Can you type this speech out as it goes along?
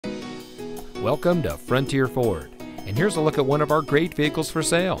Welcome to Frontier Ford, and here's a look at one of our great vehicles for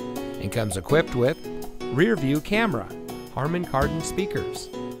sale. It comes equipped with rear view camera, Harman Kardon speakers,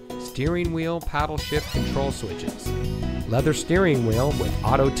 steering wheel paddle shift control switches, leather steering wheel with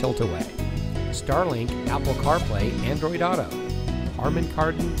auto tilt-away, Starlink Apple CarPlay Android Auto, Harman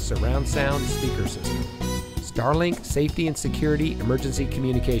Kardon surround sound speaker system, Starlink safety and security emergency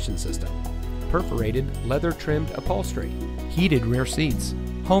communication system, perforated leather trimmed upholstery, heated rear seats,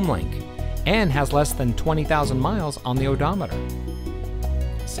 HomeLink, and has less than 20,000 miles on the odometer.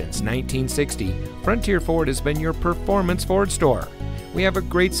 Since 1960, Frontier Ford has been your performance Ford store. We have a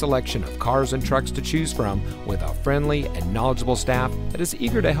great selection of cars and trucks to choose from with a friendly and knowledgeable staff that is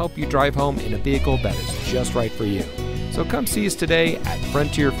eager to help you drive home in a vehicle that is just right for you. So come see us today at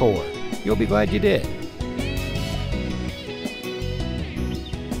Frontier Ford. You'll be glad you did.